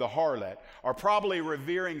with the harlot are probably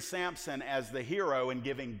revering Samson as the hero and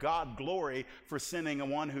giving God glory for sending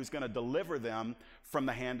one who's going to deliver them from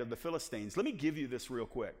the hand of the Philistines. Let me give you this real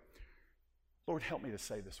quick. Lord, help me to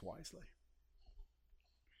say this wisely.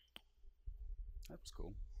 That was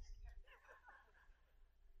cool.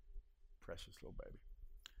 Precious little baby.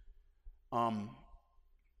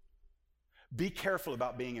 Be careful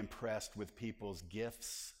about being impressed with people's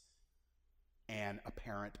gifts and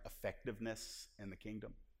apparent effectiveness in the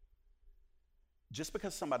kingdom. Just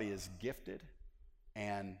because somebody is gifted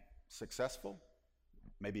and successful,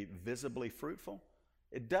 maybe visibly fruitful,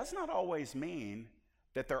 it does not always mean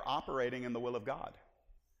that they're operating in the will of God.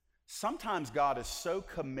 Sometimes God is so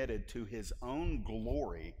committed to his own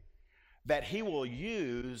glory that he will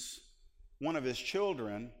use one of his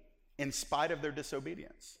children in spite of their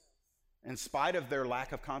disobedience, in spite of their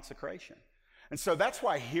lack of consecration. And so that's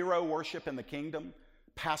why hero worship in the kingdom,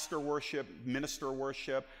 pastor worship, minister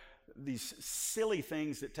worship, these silly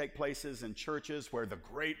things that take places in churches where the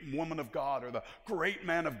great woman of God or the great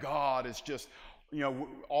man of God is just,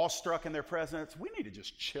 awestruck in their presence. We need to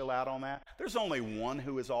just chill out on that. There's only one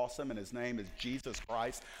who is awesome, and his name is Jesus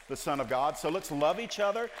Christ, the Son of God. So let's love each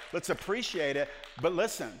other. Let's appreciate it. But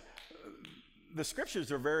listen, the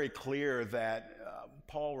scriptures are very clear that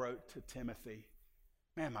Paul wrote to Timothy.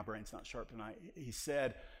 Man, my brain's not sharp tonight. He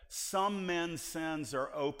said, some men's sins are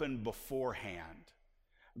open beforehand.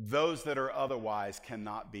 Those that are otherwise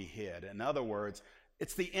cannot be hid. In other words,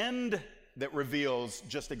 it's the end that reveals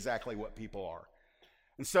just exactly what people are.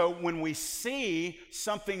 And so when we see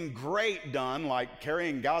something great done, like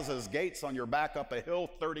carrying Gaza's gates on your back up a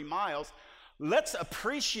hill 30 miles, let's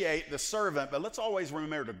appreciate the servant, but let's always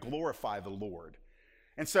remember to glorify the Lord.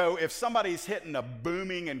 And so if somebody's hitting a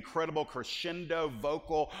booming, incredible crescendo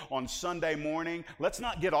vocal on Sunday morning, let's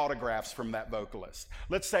not get autographs from that vocalist.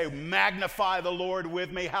 Let's say, magnify the Lord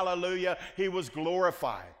with me, hallelujah, he was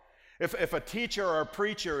glorified. If a teacher or a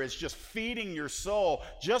preacher is just feeding your soul,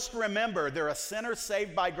 just remember they're a sinner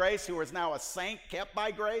saved by grace who is now a saint kept by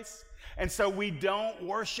grace. And so we don't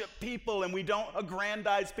worship people and we don't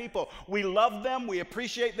aggrandize people. We love them, we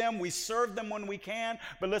appreciate them, we serve them when we can.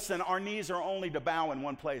 But listen, our knees are only to bow in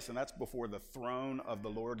one place, and that's before the throne of the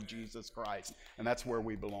Lord Jesus Christ. And that's where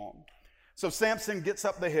we belong. So Samson gets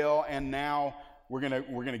up the hill, and now we're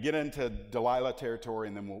gonna get into Delilah territory,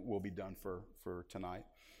 and then we'll be done for tonight.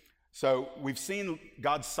 So we've seen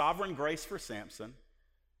God's sovereign grace for Samson.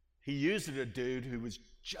 He used a dude who was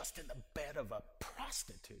just in the bed of a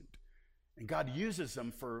prostitute. And God uses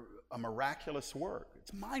them for a miraculous work.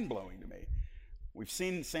 It's mind-blowing to me. We've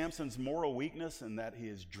seen Samson's moral weakness in that he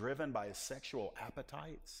is driven by his sexual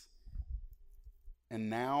appetites. And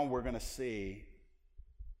now we're going to see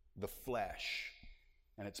the flesh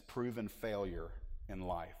and its proven failure in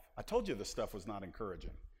life. I told you this stuff was not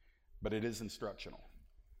encouraging, but it is instructional.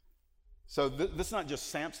 So this is not just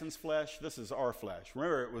Samson's flesh, this is our flesh.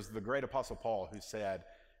 Remember, it was the great Apostle Paul who said,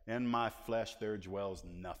 "In my flesh there dwells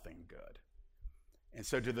nothing good." And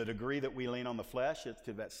so to the degree that we lean on the flesh, it's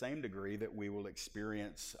to that same degree that we will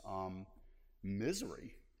experience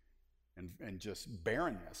misery and just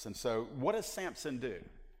barrenness. And so what does Samson do?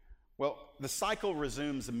 Well, the cycle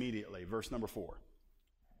resumes immediately. Verse number 4.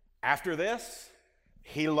 After this,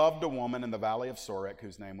 he loved a woman in the valley of Sorek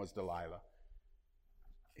whose name was Delilah.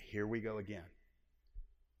 Here we go again.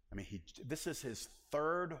 I mean, this is his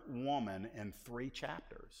third woman in 3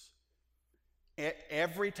 chapters.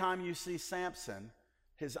 Every time you see Samson,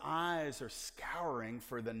 his eyes are scouring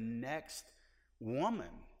for the next woman.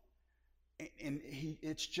 And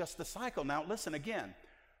it's just the cycle. Now, listen again.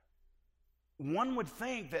 One would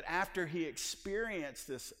think that after he experienced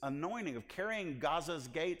this anointing of carrying Gaza's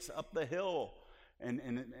gates up the hill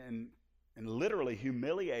and literally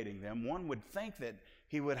humiliating them, one would think that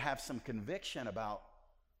he would have some conviction about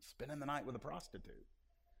spending the night with a prostitute.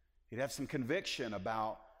 He'd have some conviction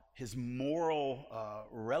about his moral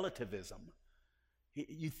relativism.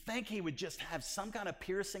 You think he would just have some kind of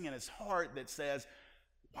piercing in his heart that says,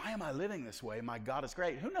 why am I living this way? My God is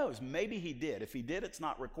great. Who knows? Maybe he did. If he did, it's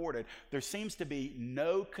not recorded. There seems to be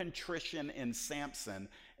no contrition in Samson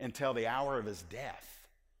until the hour of his death.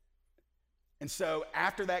 And so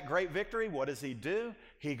after that great victory, what does he do?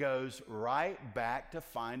 He goes right back to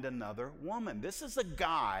find another woman. This is a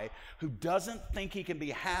guy who doesn't think he can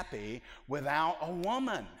be happy without a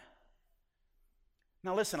woman.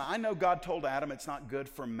 Now listen, I know God told Adam it's not good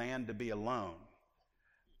for man to be alone.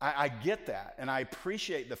 I get that, and I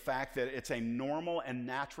appreciate the fact that it's a normal and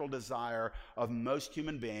natural desire of most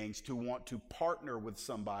human beings to want to partner with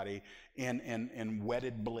somebody in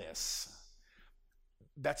wedded bliss.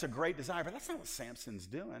 That's a great desire, but that's not what Samson's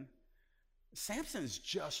doing. Samson's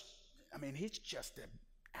just, he's just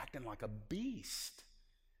acting like a beast.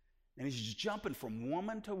 And he's just jumping from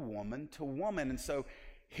woman to woman to woman. And so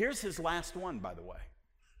here's his last one, by the way.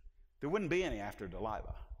 There wouldn't be any after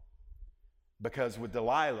Delilah. Because with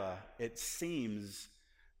Delilah, it seems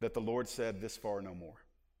that the Lord said, this far, no more.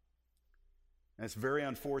 And it's very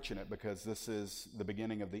unfortunate because this is the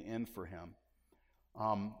beginning of the end for him.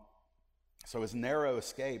 So his narrow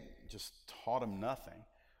escape just taught him nothing.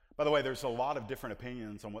 By the way, there's a lot of different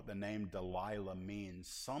opinions on what the name Delilah means.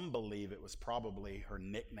 Some believe it was probably her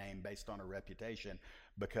nickname based on her reputation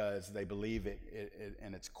because they believe it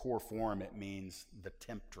in its core form, it means the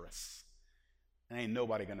temptress. And ain't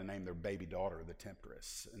nobody going to name their baby daughter the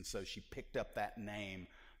temptress. And so she picked up that name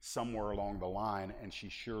somewhere along the line, and she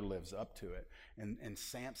sure lives up to it. And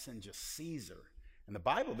Samson just sees her. In the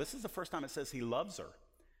Bible, this is the first time it says he loves her.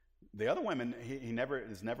 The other women, he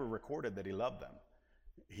is never recorded that he loved them.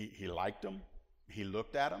 He liked them. He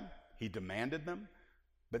looked at them. He demanded them.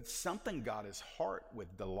 But something got his heart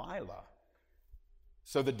with Delilah.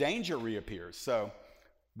 So the danger reappears. So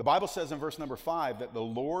the Bible says in verse number 5 that the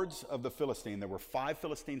lords of the Philistine, there were 5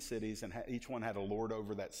 Philistine cities, and each one had a lord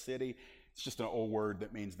over that city. It's just an old word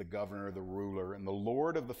that means the governor, the ruler. And the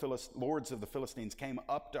lords of the Philistines came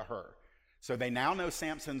up to her. So they now know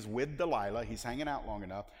Samson's with Delilah. He's hanging out long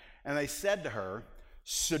enough. And they said to her,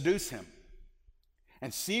 seduce him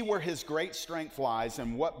and see where his great strength lies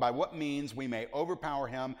and by what means we may overpower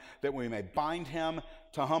him, that we may bind him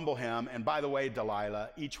to humble him. And by the way, Delilah,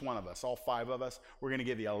 each one of us, all 5 of us, we're going to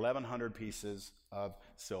give you 1,100 pieces of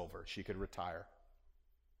silver. She could retire.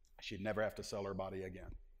 She'd never have to sell her body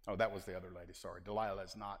again. Oh, that was the other lady, sorry. Delilah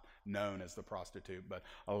is not known as the prostitute, but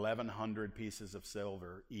 1,100 pieces of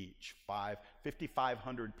silver each.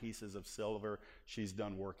 5,500 pieces of silver. She's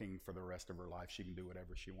done working for the rest of her life. She can do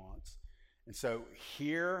whatever she wants. And so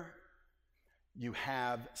here you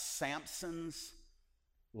have Samson's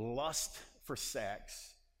lust for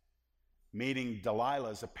sex, meeting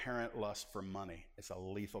Delilah's apparent lust for money. It's a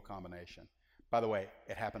lethal combination. By the way,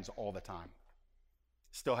 it happens all the time.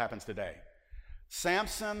 Still happens today.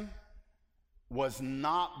 Samson was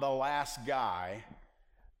not the last guy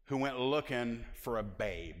who went looking for a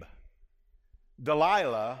babe.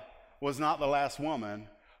 Delilah was not the last woman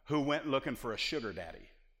who went looking for a sugar daddy.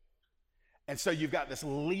 And so you've got this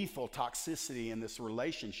lethal toxicity in this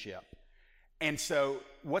relationship. And so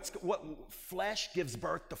what flesh gives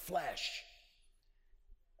birth to flesh.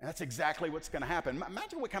 And that's exactly what's going to happen.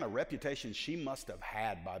 Imagine what kind of reputation she must have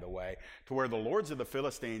had, by the way, to where the lords of the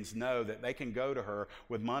Philistines know that they can go to her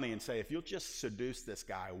with money and say, if you'll just seduce this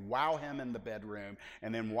guy, wow him in the bedroom,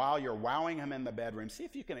 and then while you're wowing him in the bedroom, see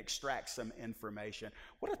if you can extract some information.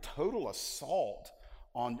 What a total assault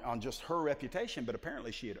on just her reputation, but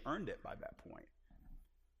apparently she had earned it by that point.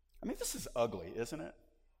 I mean, this is ugly, isn't it?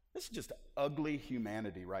 This is just ugly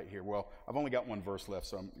humanity right here. Well, I've only got one verse left,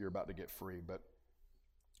 so you're about to get free, but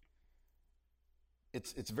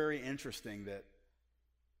it's very interesting that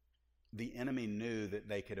the enemy knew that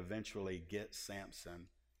they could eventually get Samson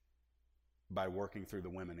by working through the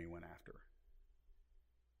women he went after.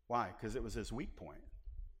 Why? Because it was his weak point.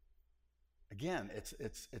 Again,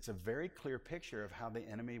 it's a very clear picture of how the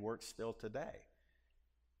enemy works still today.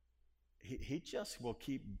 He just will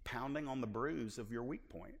keep pounding on the bruise of your weak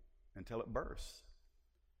point until it bursts.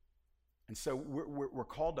 And so we're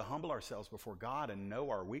called to humble ourselves before God and know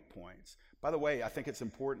our weak points. By the way, I think it's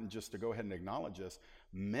important just to go ahead and acknowledge this.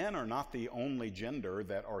 Men are not the only gender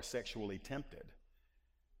that are sexually tempted.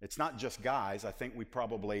 It's not just guys. I think we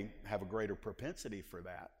probably have a greater propensity for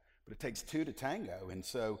that. But it takes two to tango. And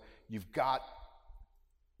so you've got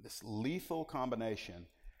this lethal combination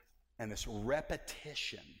and this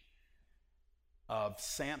repetition of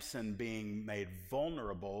Samson being made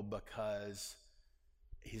vulnerable because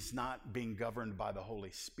he's not being governed by the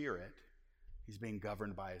Holy Spirit. He's being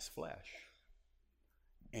governed by his flesh.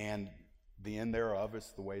 And the end thereof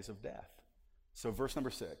is the ways of death. So verse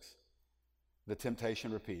number 6, the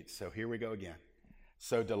temptation repeats. So here we go again.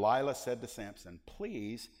 So Delilah said to Samson,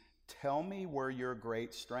 please tell me where your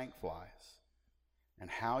great strength lies and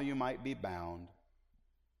how you might be bound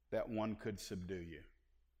that one could subdue you.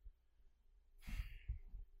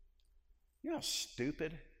 You know how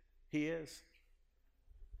stupid he is?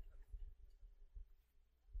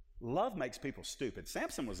 Love makes people stupid.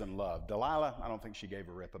 Samson was in love. Delilah, I don't think she gave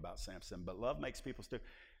a rip about Samson, but love makes people stupid.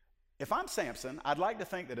 If I'm Samson, I'd like to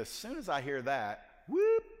think that as soon as I hear that,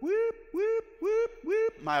 whoop, whoop, whoop, whoop,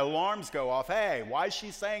 whoop, my alarms go off. Hey, why is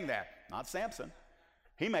she saying that? Not Samson.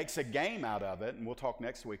 He makes a game out of it, and we'll talk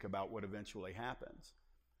next week about what eventually happens.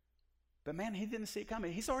 But man, he didn't see it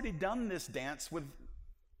coming. He's already done this dance with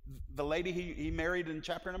the lady he married in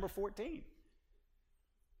chapter number 14.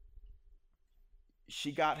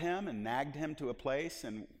 She got him and nagged him to a place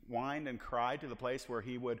and whined and cried to the place where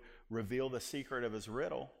he would reveal the secret of his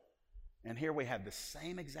riddle. And here we have the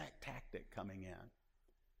same exact tactic coming in.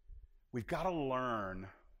 We've got to learn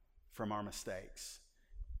from our mistakes.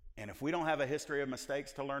 And if we don't have a history of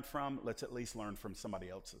mistakes to learn from, let's at least learn from somebody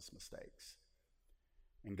else's mistakes.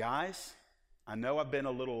 And guys, I know I've been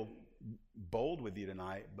a little bold with you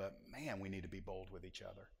tonight, but man, we need to be bold with each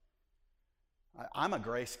other. I'm a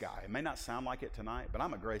grace guy. It may not sound like it tonight, but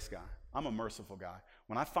I'm a grace guy. I'm a merciful guy.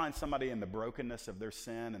 When I find somebody in the brokenness of their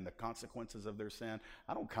sin and the consequences of their sin,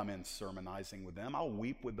 I don't come in sermonizing with them. I'll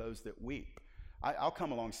weep with those that weep. I'll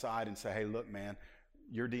come alongside and say, hey, look, man,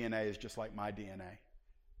 your DNA is just like my DNA.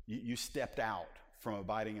 You stepped out from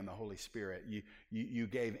abiding in the Holy Spirit. You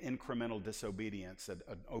gave incremental disobedience an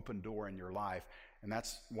open door in your life. And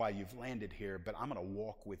that's why you've landed here, but I'm going to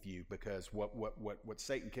walk with you because what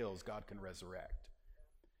Satan kills, God can resurrect.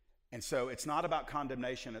 And so it's not about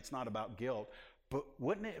condemnation, it's not about guilt, but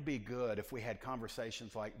wouldn't it be good if we had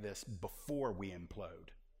conversations like this before we implode,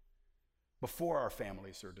 before our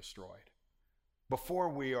families are destroyed, before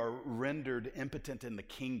we are rendered impotent in the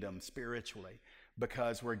kingdom spiritually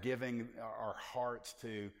because we're giving our hearts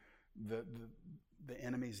to the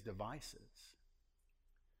enemy's devices.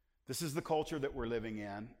 This is the culture that we're living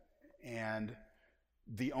in, and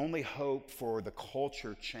the only hope for the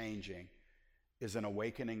culture changing is an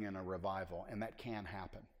awakening and a revival, and that can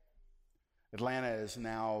happen. Atlanta is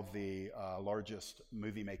now the largest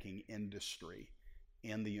movie-making industry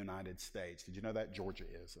in the United States. Did you know that? Georgia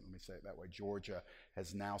is. Let me say it that way. Georgia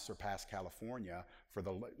has now surpassed California for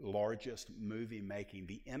the largest movie-making.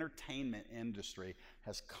 The entertainment industry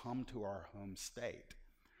has come to our home state.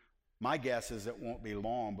 My guess is it won't be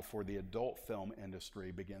long before the adult film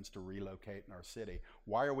industry begins to relocate in our city.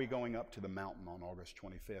 Why are we going up to the mountain on August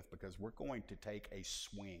 25th? Because we're going to take a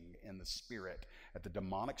swing in the spirit at the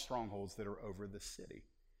demonic strongholds that are over the city.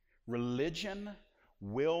 Religion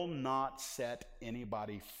will not set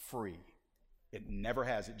anybody free. It never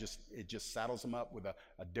has. It just saddles them up with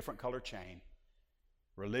a different color chain.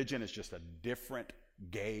 Religion is just a different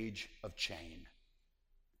gauge of chain.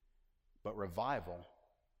 But revival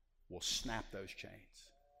will snap those chains.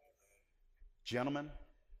 Gentlemen,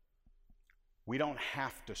 we don't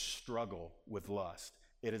have to struggle with lust.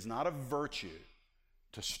 It is not a virtue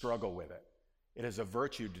to struggle with it. It is a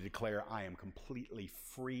virtue to declare, I am completely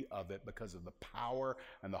free of it because of the power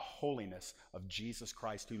and the holiness of Jesus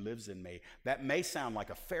Christ who lives in me. That may sound like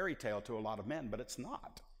a fairy tale to a lot of men, but it's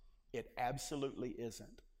not. It absolutely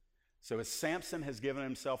isn't. So as Samson has given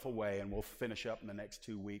himself away, and we'll finish up in the next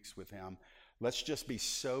 2 weeks with him, let's just be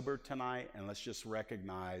sober tonight, and let's just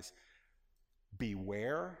recognize,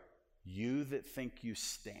 beware you that think you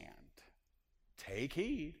stand. Take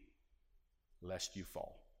heed lest you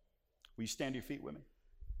fall. Will you stand to your feet with me?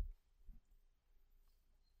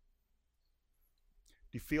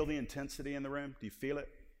 Do you feel the intensity in the room? Do you feel it?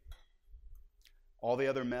 All the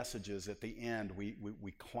other messages at the end, we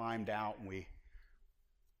climbed out and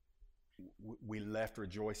we left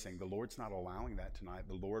rejoicing. The Lord's not allowing that tonight.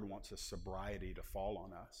 The Lord wants a sobriety to fall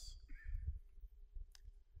on us.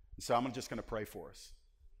 So I'm just going to pray for us.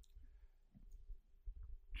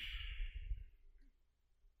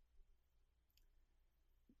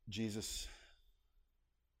 Jesus,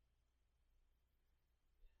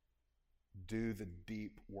 do the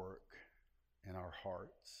deep work in our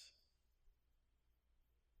hearts.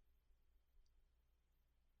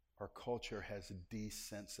 Our culture has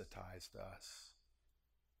desensitized us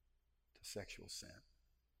to sexual sin.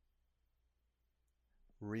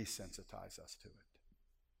 Resensitize us to it.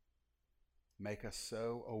 Make us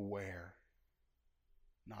so aware,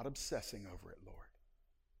 not obsessing over it, Lord,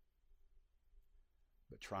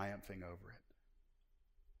 but triumphing over it.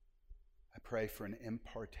 I pray for an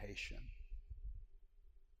impartation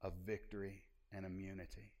of victory and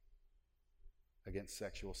immunity against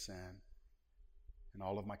sexual sin in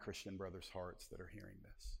all of my Christian brothers' hearts that are hearing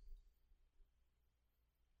this.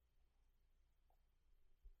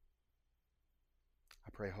 I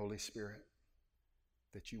pray, Holy Spirit,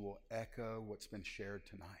 that you will echo what's been shared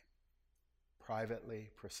tonight, privately,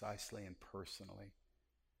 precisely, and personally,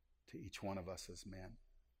 to each one of us as men.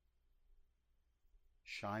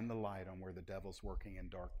 Shine the light on where the devil's working in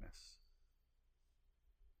darkness.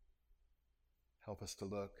 Help us to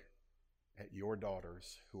look at your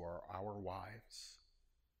daughters who are our wives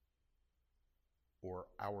or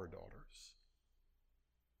our daughters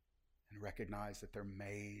and recognize that they're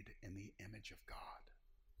made in the image of God,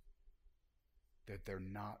 that they're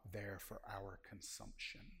not there for our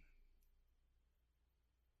consumption.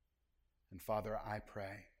 And Father, I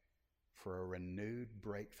pray for a renewed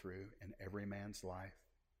breakthrough in every man's life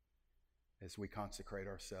as we consecrate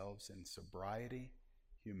ourselves in sobriety,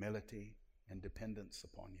 humility, and dependence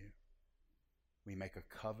upon you. We make a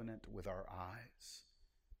covenant with our eyes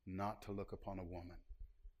not to look upon a woman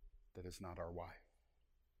that is not our wife.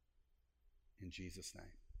 In Jesus'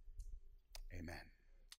 name, amen.